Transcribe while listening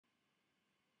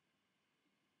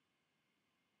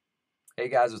Hey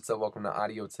guys, what's up? Welcome to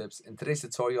Audio Tips. In today's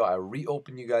tutorial, I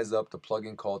reopen you guys up the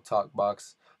plugin called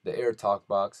TalkBox, the Air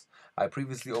TalkBox. I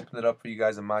previously opened it up for you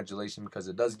guys in modulation because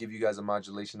it does give you guys a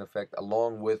modulation effect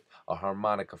along with a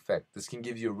harmonic effect. This can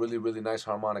give you a really nice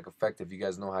harmonic effect if you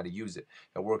guys know how to use it.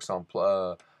 It works on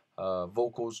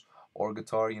vocals or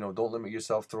guitar. You know, don't limit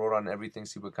yourself. Throw it on everything.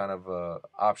 See what kind of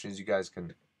options you guys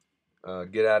can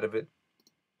get out of it.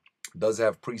 It does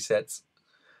have presets.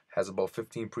 Has about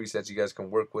 15 presets you guys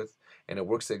can work with, and it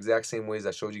works the exact same ways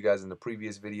I showed you guys in the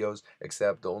previous videos,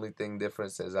 except the only thing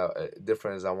different is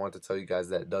I want to tell you guys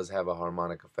that it does have a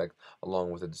harmonic effect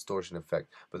along with a distortion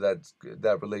effect. But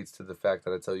that relates to the fact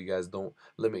that I tell you guys don't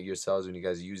limit yourselves when you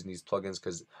guys are using these plugins,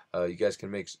 because you guys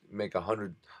can make a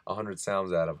hundred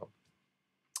sounds out of them.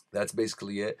 That's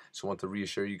basically it. Just want to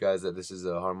reassure you guys that this is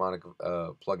a harmonic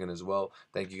plugin as well.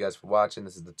 Thank you guys for watching.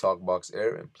 This is the TalkBox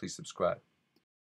Air, and please subscribe.